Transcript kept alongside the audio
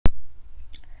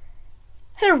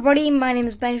Hello everybody, my name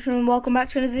is Benjamin and welcome back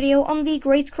to another video on the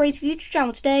Great Creative YouTube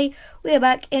channel. Today we are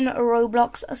back in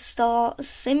Roblox Star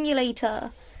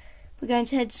Simulator. We're going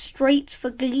to head straight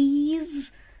for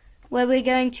Gliese, where we're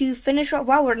going to finish up.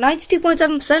 Wow, we're at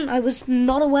 92.7%. I was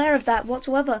not aware of that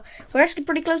whatsoever. We're actually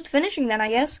pretty close to finishing then, I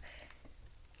guess.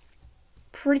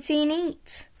 Pretty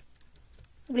neat.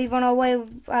 I believe on our way,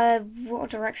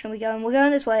 what direction are we going? We're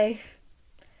going this way.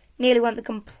 Nearly went the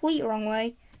complete wrong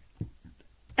way.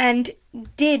 And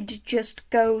did just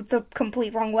go the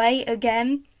complete wrong way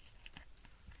again.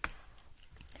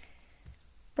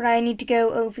 But I need to go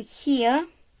over here,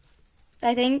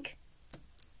 I think.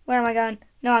 Where am I going?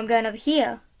 No, I'm going over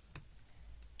here.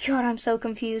 God, I'm so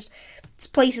confused. This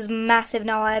place is massive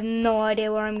now. I have no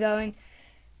idea where I'm going.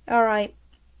 Alright.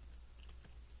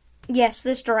 Yes,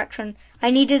 this direction.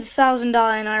 I needed 1,000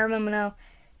 iron, I remember now.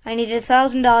 I needed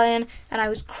 1,000 iron, and I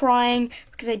was crying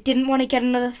because I didn't want to get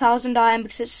another 1,000 iron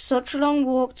because it's such a long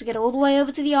walk to get all the way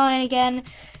over to the iron again.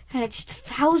 And it's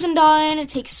 1,000 iron. It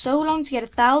takes so long to get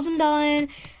 1,000 iron,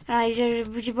 and I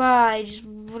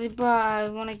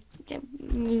want to get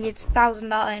it's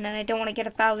 1,000 iron, and I don't want to get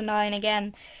 1,000 iron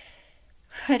again.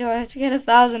 Why do I have to get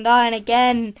 1,000 iron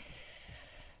again?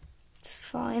 It's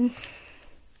fine.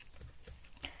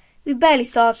 We barely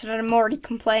started and I'm already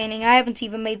complaining. I haven't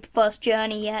even made the first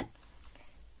journey yet.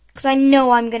 Because I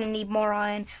know I'm going to need more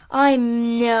iron. I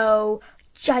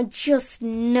just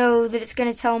know that it's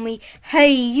going to tell me,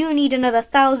 hey, you need another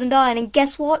 1,000 iron. And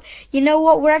guess what? You know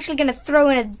what? We're actually going to throw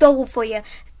in a double for you.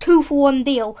 2-for-1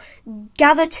 deal.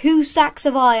 Gather 2 stacks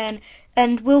of iron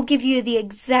and we'll give you the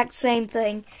exact same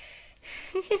thing.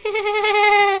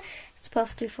 It's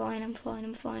perfectly fine. I'm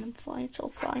fine. It's all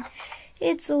fine.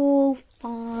 It's all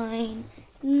fine.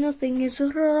 Nothing is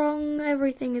wrong.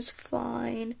 Everything is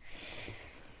fine.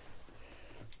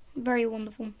 Very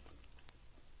wonderful.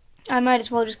 I might as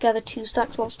well just gather 2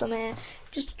 stacks whilst I'm here,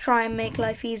 just to try and make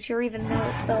life easier, even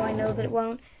though I know that it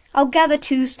won't. I'll gather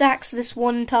 2 stacks this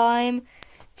one time.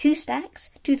 2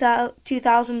 stacks?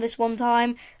 2,000 this one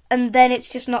time, and then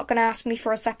it's just not going to ask me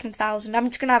for a second 1,000. I'm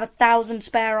just going to have 1,000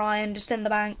 spare iron just in the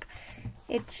bank.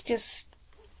 It's just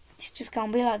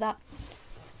going to be like that.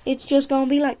 It's just going to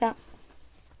be like that.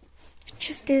 It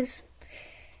just is.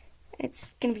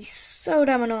 It's going to be so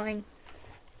damn annoying.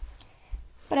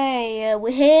 But hey,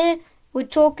 we're here, we're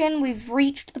talking, we've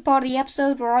reached the part of the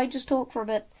episode where I just talk for a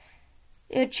bit.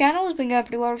 The channel has been going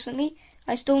pretty well recently.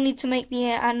 I still need to make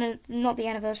the, not the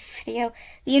anniversary video,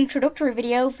 the introductory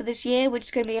video for this year, which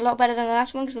is going to be a lot better than the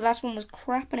last one, because the last one was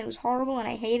crap and it was horrible and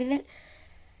I hated it.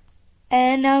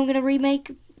 And now I'm going to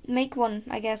make one,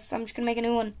 I guess. I'm just going to make a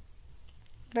new one.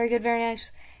 Very good, very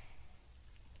nice.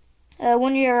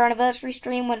 1 year anniversary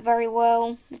stream went very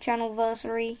well. The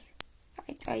channelversary.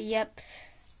 Yep.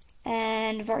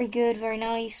 And very good, very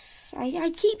nice.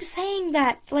 I keep saying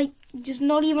that, like, just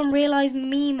not even realize the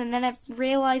meme, and then I've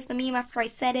realized the meme after I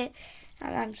said it.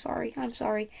 I'm sorry.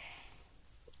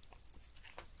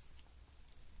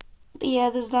 But yeah,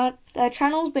 there's that.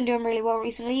 Channel's been doing really well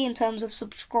recently in terms of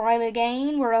subscriber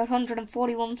gain. We're at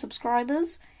 141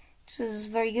 subscribers. This is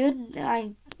very good.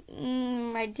 I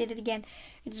did it again.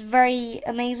 It's very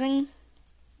amazing.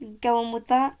 Going with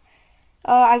that.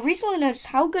 I recently noticed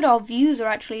how good our views are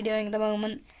actually doing at the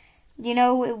moment. You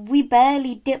know, we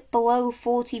barely dip below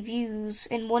 40 views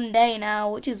in one day now,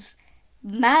 which is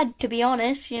mad, to be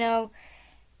honest. You know,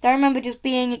 I remember just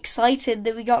being excited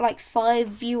that we got like 5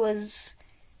 viewers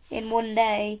in one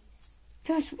day.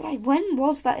 Gosh, when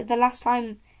was that the last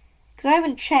time? Because I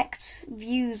haven't checked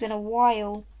views in a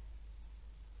while.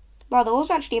 Wow, there was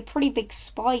actually a pretty big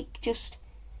spike just,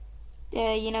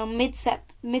 you know,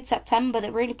 mid-September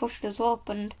that really pushed us up,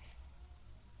 and,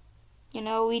 you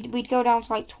know, we'd go down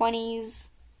to like 20s.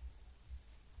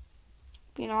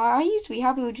 You know, I used to be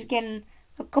happy with just getting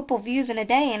a couple views in a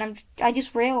day, and I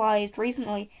just realised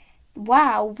recently,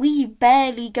 wow, we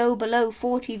barely go below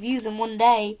 40 views in one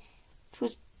day, which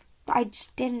was,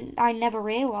 I never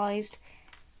realised.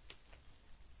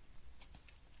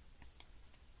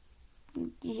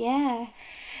 Yeah.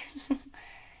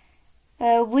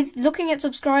 With looking at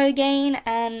subscriber gain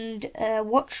and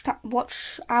watch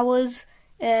hours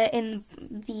in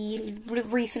the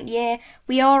recent year,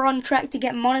 we are on track to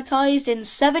get monetized in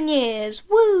 7 years.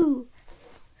 Woo!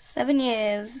 7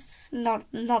 years.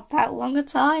 Not that long a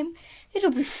time.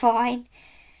 It'll be fine.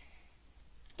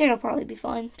 It'll probably be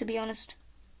fine, to be honest.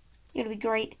 It'll be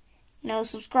great. You know,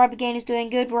 subscriber gain is doing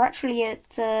good. We're actually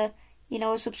at you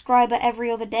know, a subscriber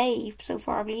every other day so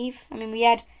far, I believe. I mean, we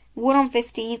had one on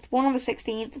 15th, one on the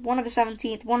 16th, one on the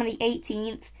 17th, one on the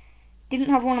 18th. Didn't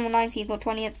have one on the 19th or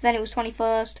 20th. Then it was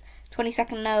 21st,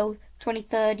 22nd, no.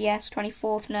 23rd, yes.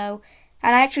 24th, no.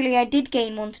 And actually, I did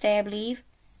gain one today, I believe.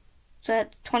 So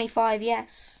at 25,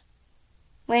 yes.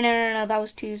 Wait, no, that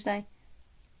was Tuesday.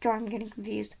 God, I'm getting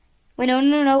confused. Wait,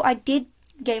 no, I did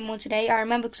gain one today. I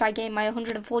remember because I gained my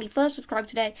 141st subscribe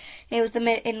today. And it was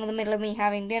in the middle of me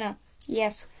having dinner.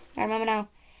 Yes, I remember now.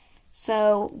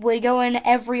 So we're going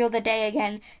every other day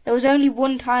again. There was only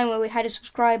one time where we had a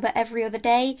subscriber every other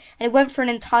day, and it went for an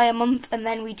entire month, and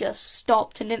then we just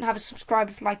stopped and didn't have a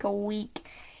subscriber for like a week.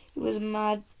 It was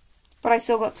mad. But I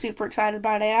still got super excited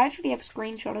about it. I actually have a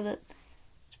screenshot of it.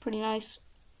 It's pretty nice.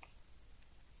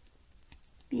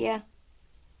 Yeah.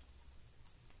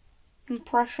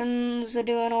 Impressions are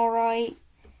doing alright.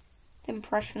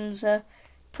 Impressions are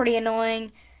pretty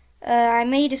annoying. I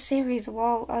made a series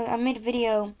I made a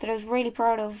video that I was really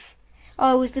proud of.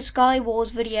 Oh, it was the Sky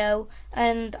Wars video,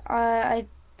 and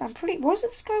was it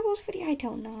the Sky Wars video? I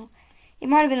don't know. It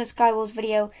might have been the Sky Wars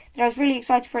video that I was really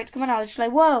excited for it to come out. I was just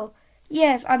like, whoa,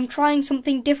 yes, I'm trying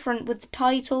something different with the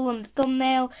title and the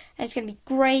thumbnail, and it's going to be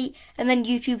great. And then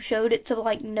YouTube showed it to,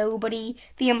 like, nobody.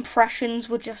 The impressions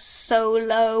were just so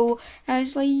low. And I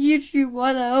was like, YouTube,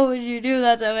 why the hell would you do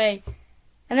that to me?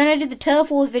 And then I did the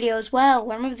Turf Wars video as well.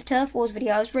 I remember the Turf Wars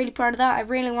video. I was really proud of that. I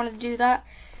really wanted to do that.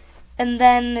 And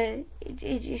then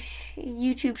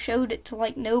YouTube showed it to,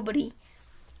 like, nobody.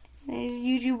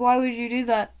 YouTube, why would you do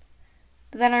that?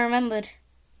 But then I remembered,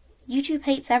 YouTube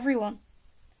hates everyone.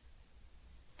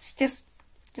 It's just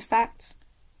facts.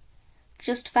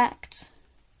 Just facts.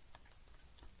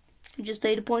 Just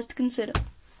data points to consider.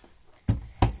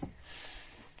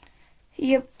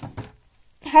 Yep.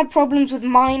 Had problems with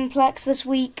Mineplex this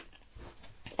week,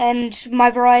 and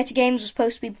my variety games was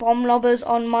supposed to be Bomb Lobbers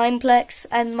on Mineplex,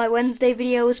 and my Wednesday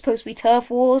video was supposed to be Turf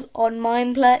Wars on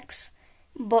Mineplex,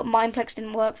 but Mineplex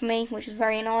didn't work for me, which was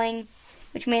very annoying,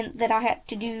 which meant that I had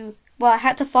to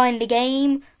find a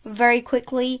game very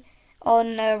quickly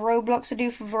on Roblox to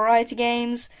do for variety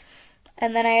games,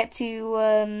 and then I had to,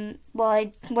 I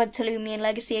went to Lumion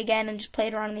Legacy again and just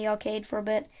played around in the arcade for a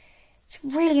bit. It's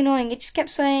really annoying. It just kept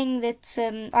saying that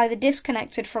either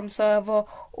disconnected from server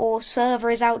or server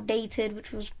is outdated,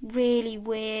 which was really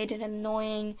weird and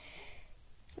annoying.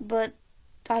 But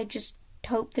I just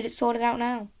hope that it's sorted out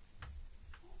now.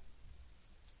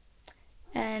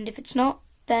 And if it's not,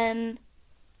 then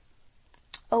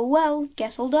oh well,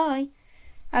 guess I'll die.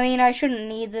 I mean, I shouldn't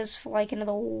need this for like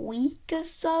another week or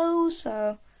so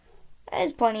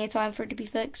there's plenty of time for it to be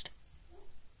fixed.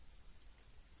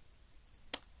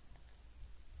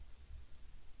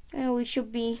 We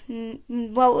should be,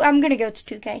 well, I'm going to go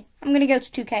to 2K. I'm going to go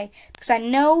to 2K, because I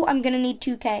know I'm going to need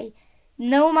 2K.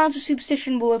 No amount of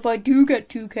superstition will, if I do get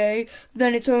 2K,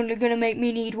 then it's only going to make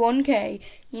me need 1K.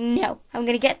 No, I'm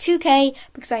going to get 2K,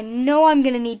 because I know I'm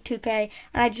going to need 2K,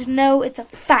 and I just know it's a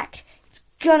fact. It's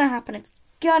going to happen. It's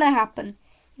going to happen.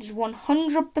 It's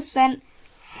 100%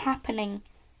 happening.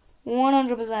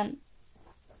 100%.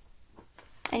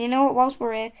 And you know what, whilst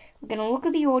we're here, we're going to look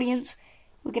at the audience.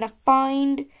 We're going to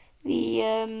find is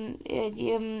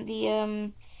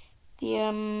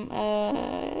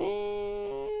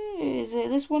it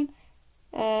this one?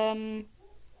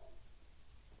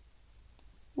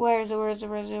 Where is it?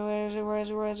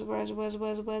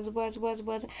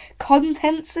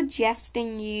 Content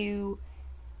suggesting you.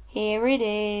 Here it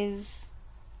is.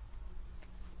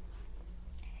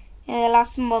 In the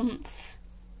last month.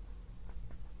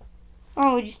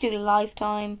 Oh, we just do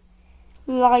lifetime.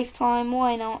 Lifetime,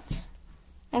 why not?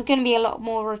 There's going to be a lot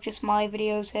more of just my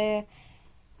videos here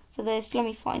for this. Let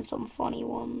me find some funny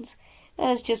ones.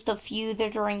 There's just a few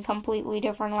that are in completely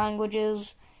different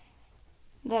languages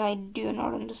that I do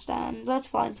not understand. Let's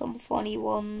find some funny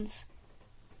ones.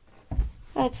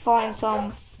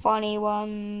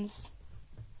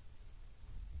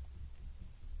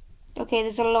 Okay,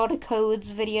 there's a lot of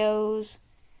codes videos.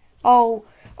 Oh,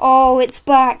 it's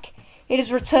back. It has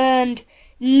returned.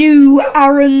 New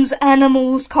Aaron's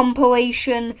Animals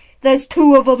compilation. There's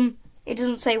 2 of them. It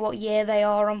doesn't say what year they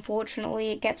are, unfortunately.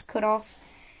 It gets cut off.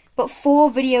 But 4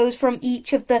 videos from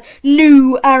each of the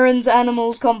New Aaron's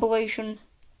Animals compilation.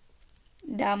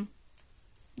 Damn.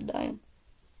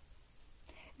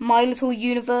 My Little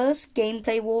Universe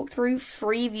gameplay walkthrough.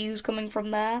 3 views coming from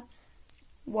there.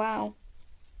 Wow.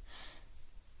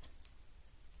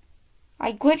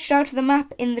 I glitched out of the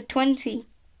map in the 20.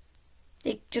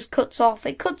 It just cuts off.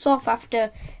 It cuts off after,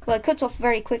 well, it cuts off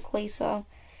very quickly, so,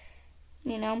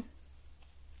 you know.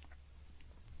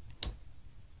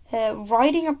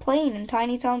 Riding a plane in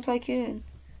Tiny Town Tycoon.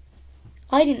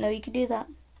 I didn't know you could do that.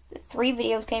 3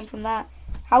 videos came from that.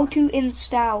 How to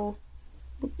install.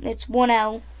 It's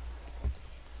 1L.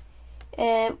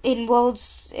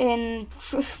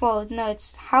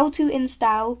 It's how to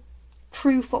install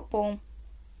True football.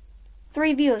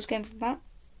 3 viewers came from that.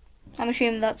 I'm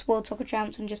assuming that's World Soccer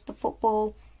Champs and just the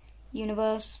football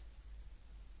universe.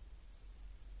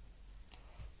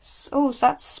 Oh, so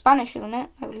that's Spanish, isn't it?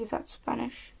 I believe that's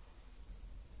Spanish.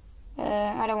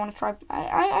 I don't want to try.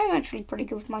 I'm actually pretty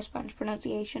good with my Spanish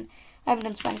pronunciation. I haven't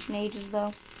done Spanish in ages,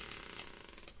 though.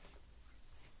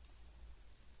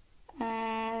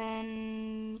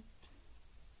 And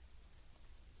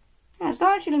there's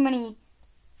not actually many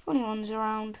funny ones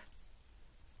around.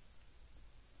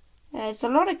 It's a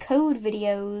lot of code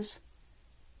videos.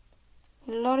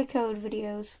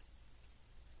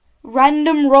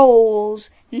 Random roles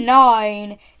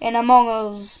 9 in Among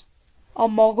Us.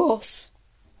 Among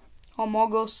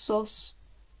Us sus.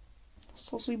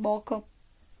 Sussy Barker.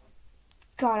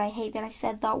 God, I hate that I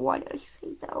said that. Why did I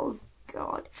say that? Oh,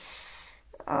 God.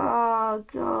 Oh,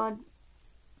 God.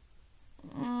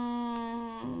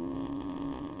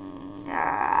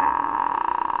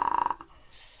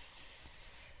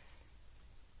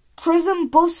 Prison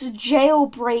bus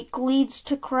jailbreak leads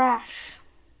to crash.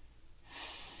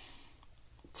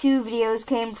 2 videos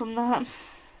came from that.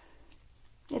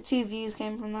 Yeah, 2 views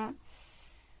came from that.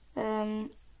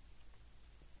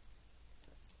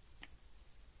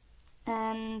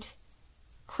 And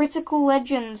Critical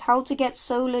Legends, how to get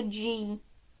Solar G.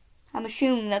 I'm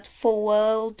assuming that's a full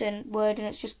word and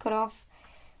it's just cut off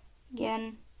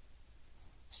again.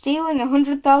 Stealing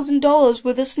 $100,000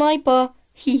 with a sniper.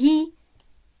 Hee hee.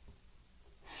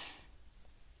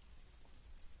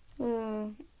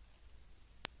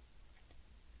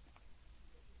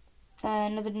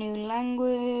 Another new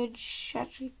language.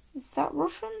 Actually, is that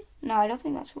Russian? No, I don't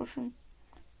think that's Russian.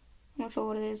 I'm not sure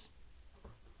what it is.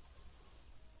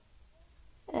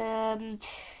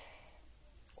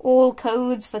 All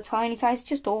codes for Tiny Ties.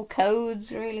 Just all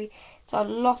codes, really. It's a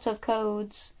lot of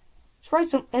codes.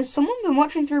 Has someone been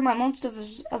watching through my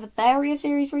Monsters of Etheria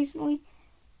series recently?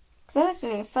 Because there's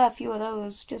actually a fair few of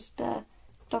those just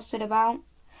dusted about.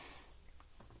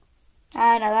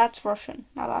 Ah, no, that's Russian.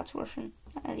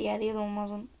 Yeah, the other one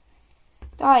wasn't.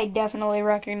 I definitely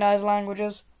recognize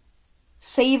languages.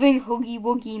 Saving Huggy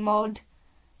Wuggy mod.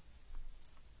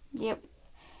 Yep.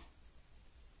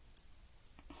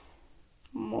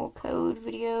 More code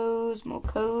videos. More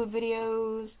code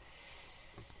videos.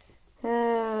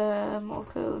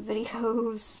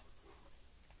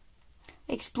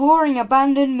 Exploring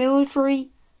abandoned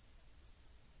military.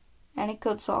 And it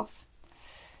cuts off.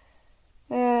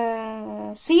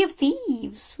 Sea of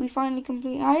Thieves. We finally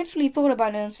completed. I actually thought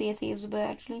about doing Sea of Thieves a bit,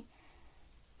 actually.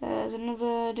 There's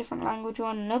another different language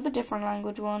one.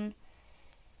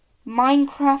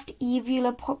 Minecraft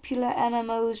Evila Popular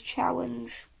MMOs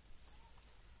Challenge.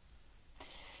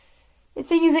 The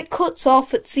thing is, it cuts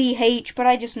off at CH, but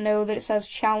I just know that it says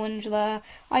challenge there.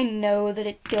 I know that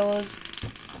it does.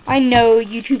 I know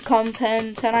YouTube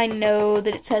content, and I know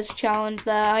that it says challenge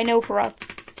there. I know for a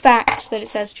fact that it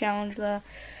says challenge there.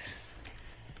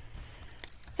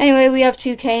 Anyway, we have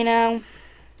 2K now.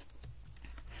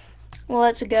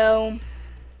 Let's go.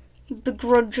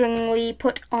 Begrudgingly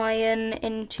put iron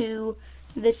into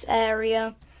this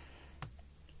area.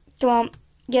 Come on,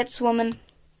 get swimming.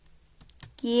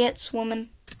 I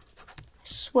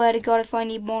swear to God, if I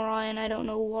need more iron, I don't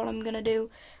know what I'm gonna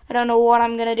do. But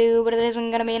it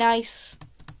isn't gonna be nice.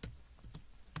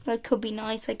 That could be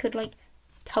nice. I could, like,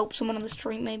 help someone on the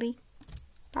street, maybe.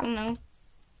 I don't know.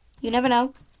 You never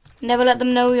know. Never let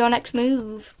them know your next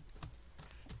move.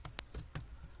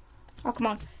 Oh, come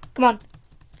on.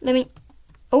 Let me...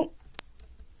 Oh.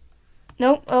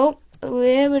 No, oh.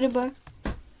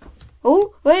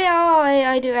 Oh, wait,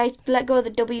 I let go of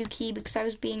the W key because I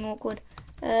was being awkward.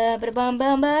 Big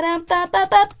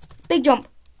jump.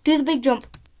 Do the big jump.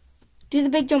 Do the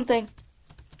big jump thing.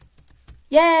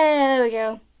 Yeah, there we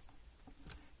go.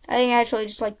 I think I actually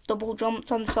just, like, double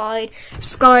jumped on the side.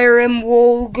 Skyrim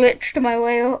wall glitched my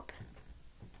way up.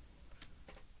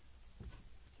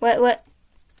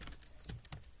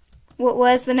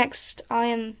 Where's the next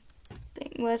iron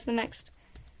thing? Where's the next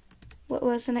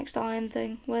iron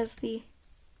thing? Where's the...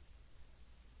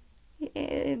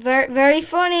 Very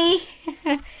funny.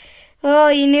 Oh,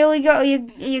 you nearly got...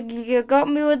 You got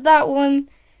me with that one.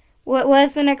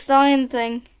 Where's the next iron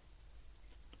thing?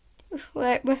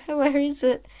 Where is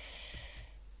it?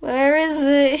 Where is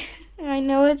it? I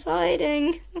know it's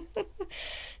hiding.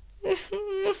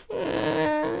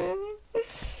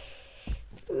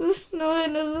 It's not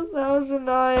another 1,000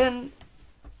 iron.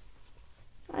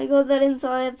 I got that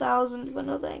entire 1,000 for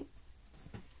nothing.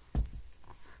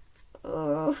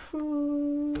 Oh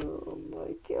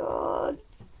my God.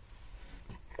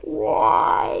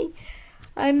 Why?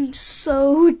 I'm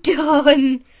so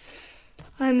done.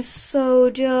 I'm so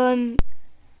done.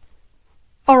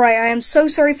 Alright, I am so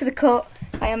sorry for the cut.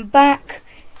 I am back.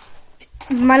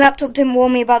 My laptop didn't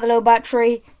warn me about the low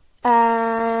battery,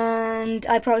 and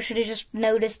I probably should have just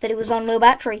noticed that it was on low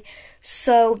battery.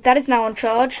 So that is now on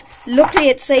charge. Luckily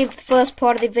it saved the first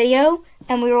part of the video,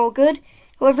 and we were all good.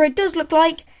 However, it does look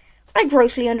like I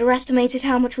grossly underestimated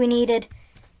how much we needed.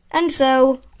 And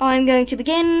so, I'm going to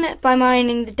begin by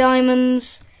mining the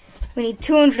diamonds. We need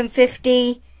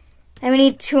 250, and we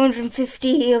need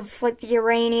 250 of like the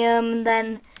uranium, and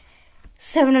then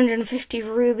 750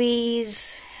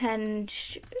 rubies,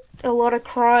 and a lot of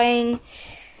crying.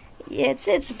 Yeah,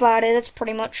 it's about it. That's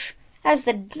pretty much that's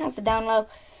the down low.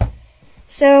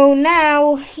 So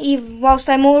now, whilst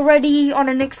I'm already on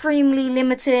an extremely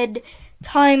limited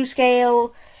time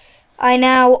scale, I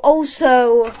now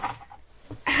also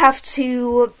have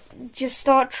to just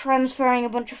start transferring a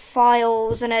bunch of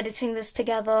files and editing this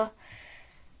together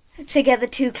to get the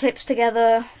two clips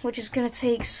together, which is going to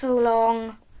take so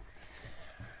long.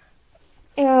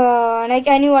 And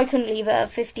I knew I couldn't leave it a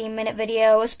 15-minute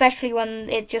video, especially when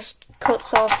it just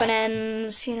cuts off and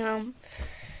ends, you know.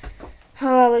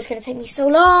 Oh, it was going to take me so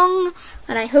long,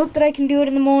 and I hope that I can do it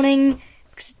in the morning,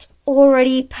 because it's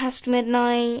already past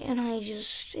midnight, and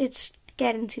it's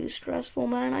getting too stressful,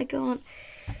 man. I can't.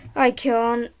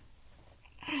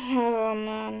 Oh,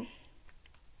 man.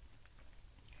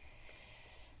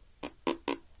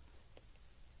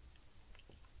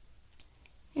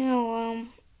 Oh, well.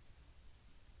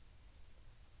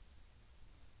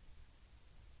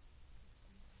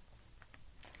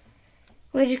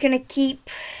 We're just gonna keep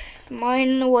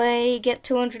mining away, get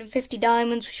 250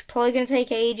 diamonds, which is probably gonna take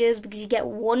ages because you get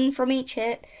one from each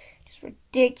hit. Just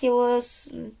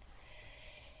ridiculous.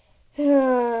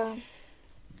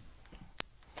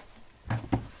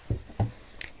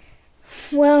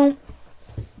 Well,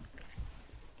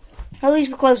 at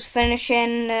least we're close to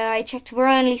finishing. I checked, we're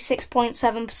only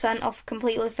 6.7% off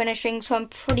completely finishing, so I'm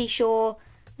pretty sure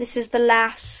this is the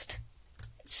last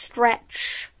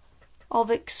stretch of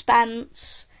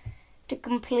expanse to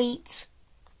complete.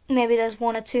 Maybe there's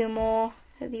one or two more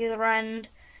at the other end,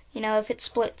 you know, if it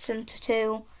splits into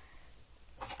two.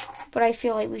 But I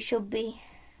feel like we should be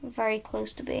very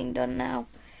close to being done now.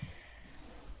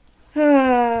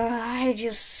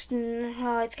 It's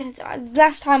gonna.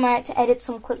 Last time I had to edit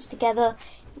some clips together,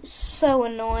 it was so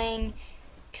annoying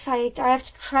because I have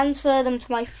to transfer them to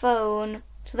my phone,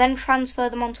 to then transfer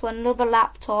them onto another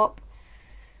laptop,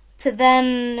 to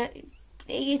then.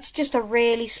 It's just a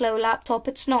really slow laptop.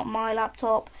 It's not my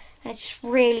laptop, and it's just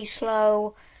really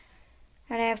slow.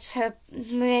 And I have to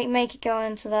make it go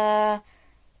into there.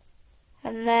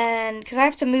 And then, because I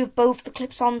have to move both the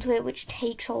clips onto it, which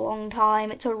takes a long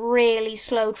time. It's a really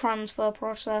slow transfer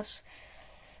process.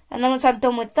 And then once I've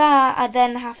done with that, I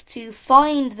then have to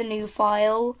find the new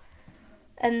file,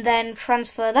 and then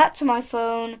transfer that to my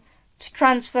phone, to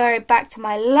transfer it back to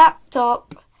my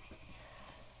laptop,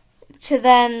 to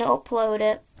then upload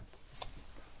it.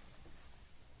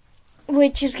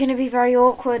 Which is going to be very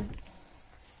awkward.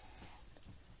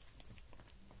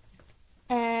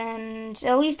 And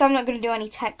at least I'm not going to do any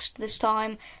text this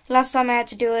time. The last time I had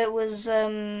to do it was,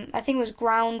 I think it was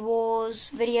Ground Wars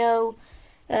video,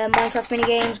 Minecraft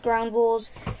minigames, Ground Wars,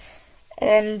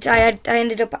 and I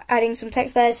ended up adding some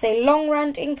text there to say long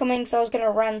rant incoming, so I was going to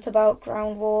rant about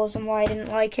Ground Wars and why I didn't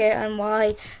like it and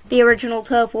why the original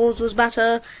Turf Wars was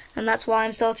better, and that's why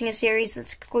I'm starting a series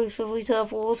that's exclusively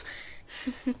Turf Wars.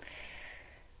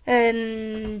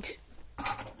 And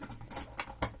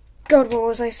God, what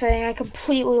was I saying? I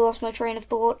completely lost my train of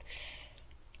thought.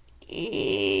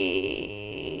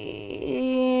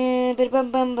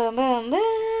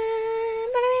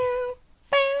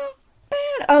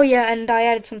 Oh yeah, and I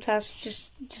added some tests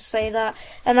just to say that,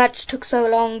 and that just took so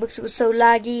long because it was so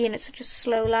laggy and it's such a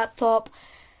slow laptop.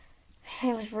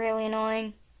 It was really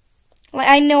annoying. Like,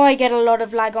 I know I get a lot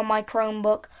of lag on my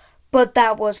Chromebook, but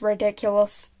that was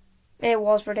ridiculous. It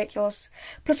was ridiculous.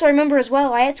 Plus, I remember as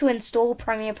well, I had to install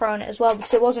Premiere Pro on it as well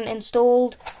because it wasn't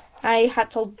installed. I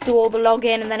had to do all the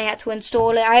login and then I had to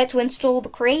install it. I had to install the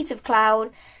Creative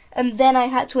Cloud and then I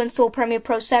had to install Premiere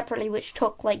Pro separately, which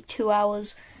took like 2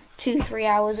 hours, 2-3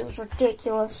 hours. It was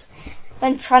ridiculous.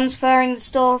 Then transferring the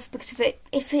stuff, because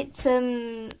if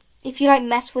you like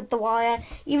mess with the wire,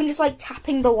 even just like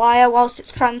tapping the wire whilst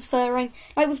it's transferring,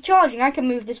 like with charging, I can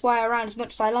move this wire around as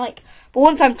much as I like. But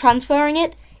once I'm transferring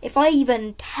it, if I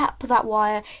even tap that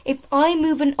wire, if I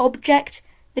move an object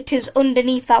that is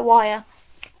underneath that wire,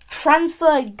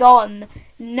 transfer gone.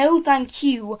 No thank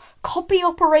you. Copy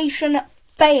operation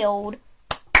failed.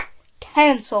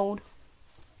 Cancelled.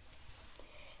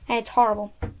 And it's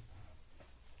horrible.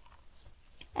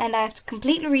 and I have to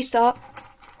completely restart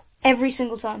every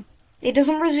single time. It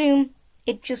doesn't resume,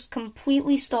 it just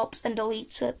completely stops and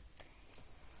deletes it.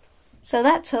 So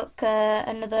that took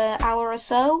another hour or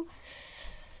so.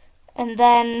 And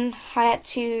then I had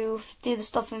to do the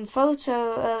stuff in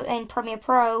in Premiere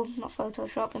Pro, not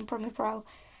Photoshop, in Premiere Pro,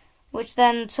 which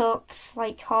then took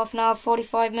like half an hour,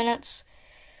 45 minutes.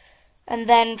 And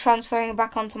then transferring it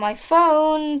back onto my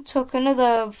phone took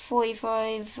another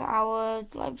 45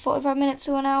 minutes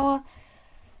to an hour.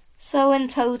 So in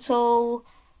total,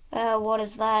 what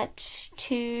is that?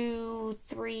 2,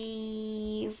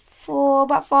 3, 4,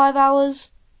 about 5 hours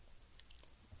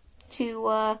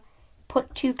to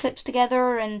put 2 clips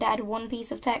together and add 1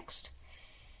 piece of text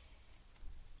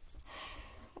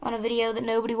on a video that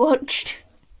nobody watched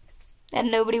and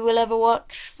nobody will ever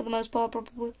watch, for the most part,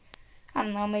 probably. I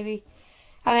don't know, maybe.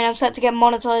 I mean, I'm set to get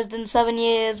monetized in 7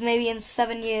 years. Maybe in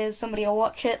 7 years somebody will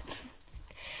watch it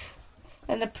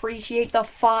and appreciate the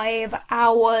 5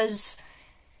 hours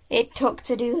it took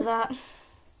to do that.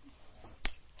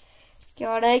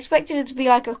 God, I expected it to be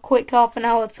like a quick half an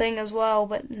hour thing as well,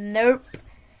 but nope.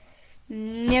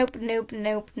 Nope.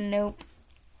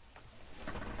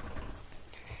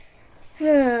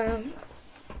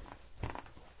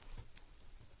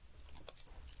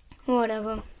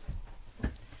 Whatever.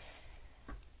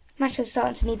 I'm actually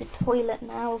starting to need the toilet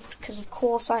now, because of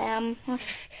course I am.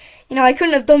 You know, I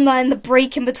couldn't have done that in the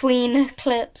break in between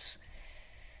clips.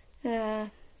 To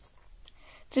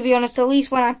be honest, at least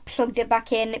when I plugged it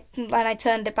back in, when I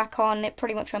turned it back on, it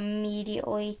pretty much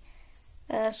immediately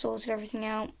sorted everything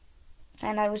out.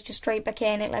 And I was just straight back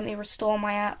in. It let me restore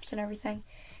my apps and everything.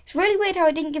 It's really weird how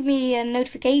it didn't give me a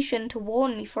notification to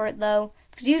warn me for it, though.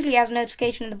 Because usually it has a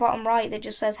notification in the bottom right that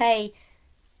just says, hey,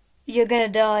 you're gonna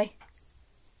die.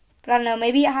 But I don't know,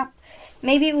 maybe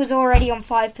it was already on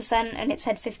 5% and it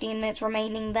said 15 minutes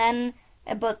remaining then.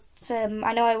 But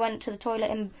I know I went to the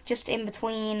toilet just in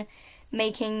between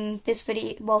making this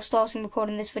video, well, starting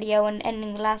recording this video and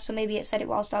ending the last, so maybe it said it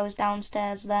whilst I was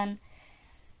downstairs then.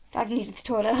 I've needed the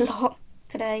toilet a lot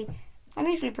today. I'm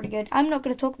usually pretty good. I'm not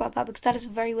going to talk about that because that is a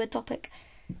very weird topic.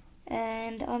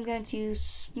 And I'm going to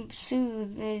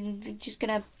soothe, just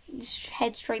going to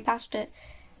head straight past it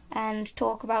and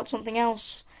talk about something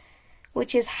else,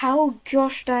 which is how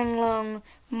gosh dang long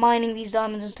mining these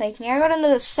diamonds is taking. I got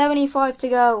another 75 to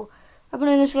go. I've been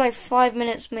doing this for like 5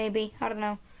 minutes maybe. I don't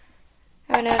know.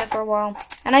 I've been doing it for a while.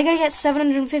 And I gotta get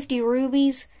 750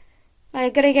 rubies. I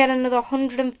gotta get another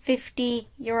 150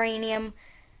 uranium.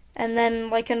 And then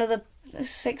like another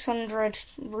 600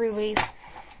 rubies.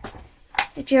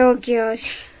 Oh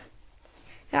gosh.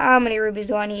 How many rubies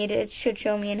do I need? It should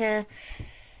show me in here.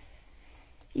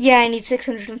 Yeah, I need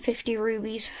 650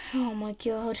 rubies. Oh my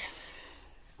god.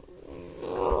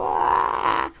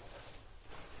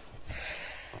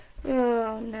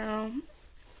 Oh no.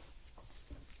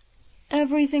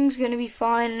 Everything's gonna be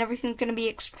fine and everything's gonna be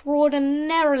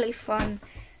extraordinarily fun.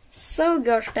 So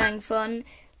gosh dang fun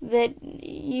that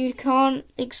you can't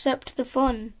accept the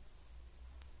fun.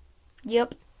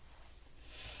 Yep.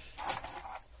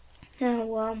 Oh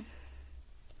well.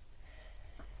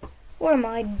 What am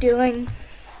I doing?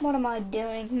 What am I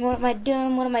doing? What am I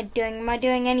doing? What am I doing? Am I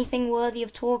doing anything worthy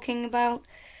of talking about?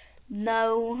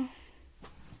 No.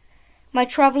 My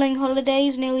travelling holiday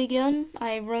is nearly done.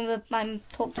 I remember I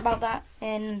talked about that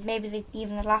in maybe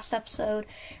even the last episode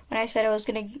when I said what I was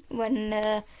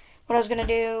gonna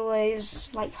do was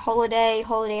like holiday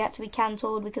had to be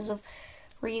cancelled because of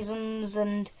reasons,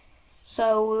 and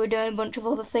so we were doing a bunch of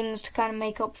other things to kind of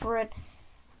make up for it.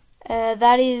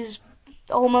 That is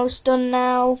almost done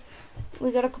now.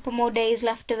 We got a couple more days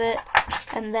left of it,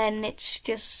 and then it's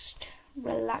just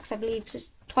relax. I believe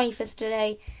it's 25th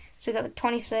today. So we got the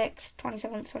 26th,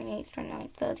 27th, 28th,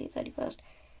 29th, 30th, 31st.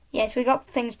 Yes, we got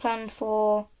things planned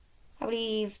for, I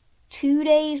believe, 2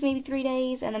 days, maybe 3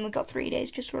 days, and then we've got 3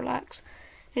 days just to relax.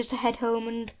 Just to head home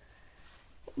and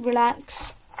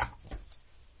relax.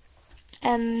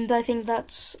 And I think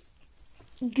that's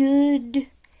good.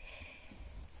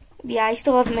 Yeah, I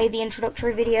still haven't made the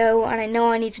introductory video, and I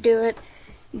know I need to do it.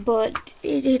 But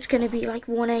it's going to be like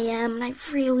 1 AM, and I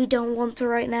really don't want to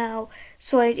right now.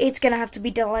 So it's going to have to be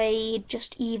delayed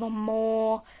just even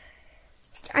more.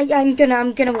 I'm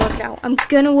gonna work it out. I'm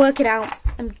gonna work it out.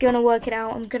 I'm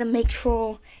gonna make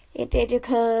sure it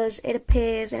occurs, it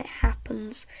appears, and it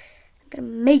happens. I'm gonna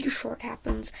make sure it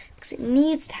happens, because it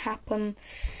needs to happen.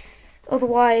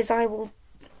 Otherwise, I will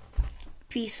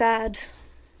be sad.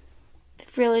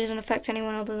 It really doesn't affect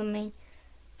anyone other than me.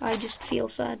 I just feel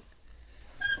sad.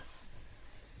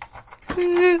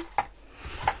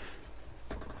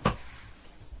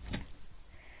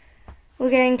 We're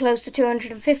getting close to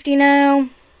 250 now.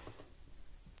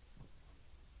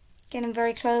 Getting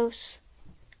very close.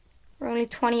 We're only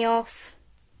 20 off.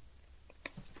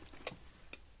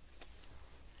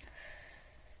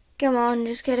 Come on,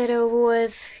 just get it over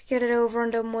with. Get it over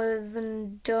and done with,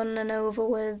 and done and over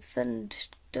with, and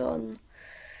done.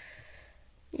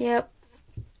 Yep.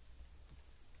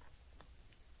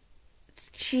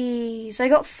 Jeez, I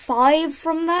got 5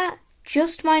 from that.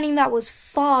 Just mining that was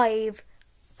 5.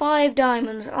 5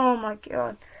 diamonds. Oh my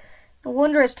god. No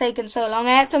wonder it's taken so long.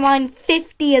 I had to mine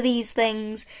 50 of these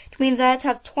things, which means I had to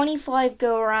have 25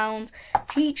 go-arounds.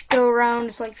 Each go-around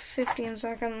is like 15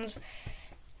 seconds.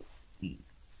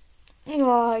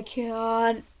 Oh my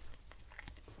god.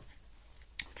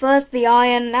 First the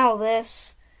iron, now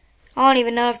this. I don't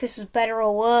even know if this is better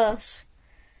or worse.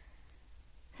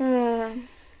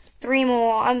 3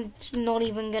 more. I'm not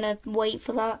even gonna wait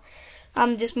for that.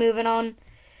 I'm just moving on.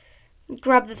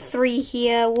 Grab the 3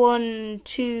 here. 1,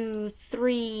 2,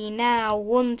 3. Now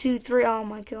 1, 2, 3. Oh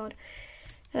my god.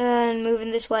 And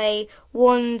moving this way.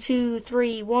 1, 2,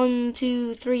 3. 1,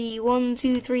 2, 3. 1,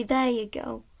 2, 3. There you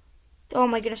go. Oh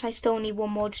my goodness, I still need 1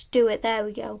 more. Just do it. There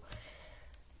we go.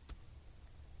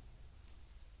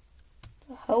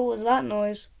 The hell was that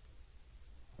noise?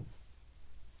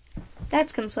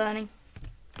 That's concerning.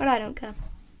 But I don't care.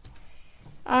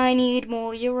 I need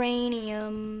more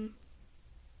uranium.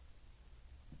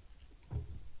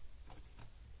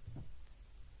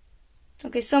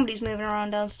 Okay, somebody's moving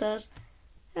around downstairs.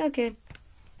 Okay.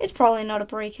 It's probably not a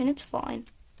break-in, it's fine.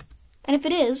 And if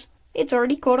it is, it's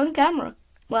already caught on camera.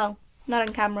 Well, not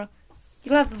on camera.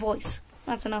 You'll have the voice.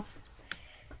 That's enough.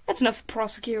 That's enough to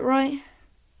prosecute, right?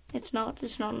 It's not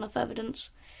enough evidence.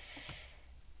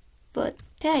 But,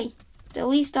 hey, at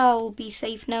least I'll be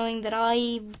safe knowing that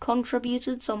I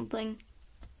contributed something.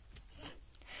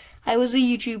 I was a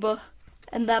YouTuber,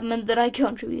 and that meant that I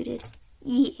contributed.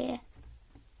 Yeah.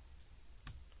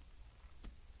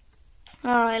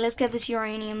 Alright, let's get this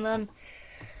uranium then.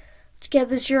 Let's get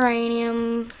this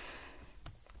uranium.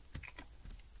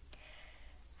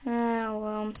 Oh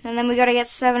well. And then we gotta get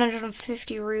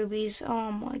 750 rubies.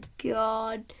 Oh my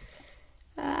god.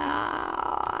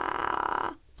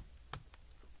 I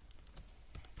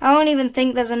don't even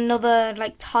think there's another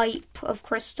like type of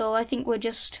crystal. I think we're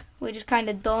just kind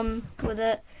of done with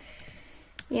it.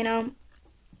 You know.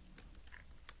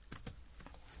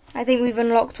 I think we've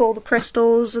unlocked all the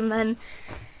crystals, and then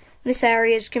this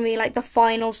area is going to be like the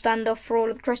final standoff for all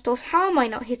of the crystals. How am I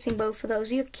not hitting both of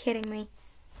those? You're kidding me.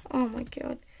 Oh my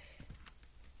god.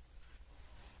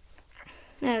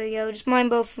 There we go. Just mine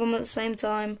both of them at the same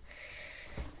time.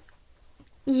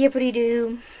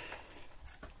 Yippity-doo.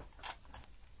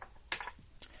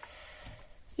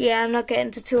 Yeah, I'm not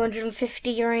getting to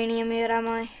 250 uranium yet, am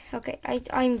I? Okay,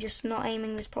 I'm just not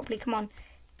aiming this properly. Come on.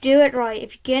 Do it right.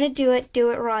 If you're gonna do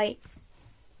it right.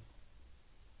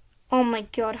 Oh my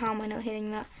god, how am I not hitting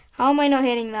that? How am I not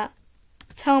hitting that?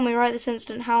 Tell me right this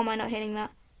instant, how am I not hitting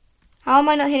that? How am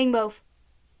I not hitting both?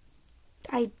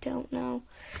 I don't know.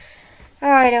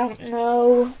 I don't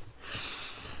know.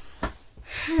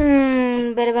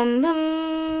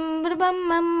 Ba-da-bum-bum,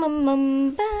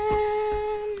 ba-da-bum-bum-bum-bum.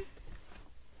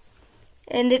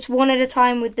 And it's one at a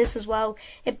time with this as well.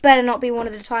 It better not be one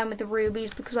at a time with the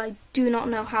rubies, because I do not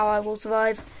know how I will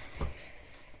survive.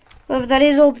 Well, that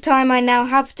is all the time I now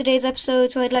have for today's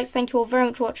episode, so I'd like to thank you all very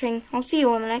much for watching. I'll see you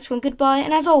all in the next one. Goodbye,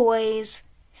 and as always,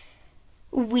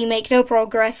 we make no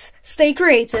progress. Stay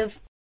creative.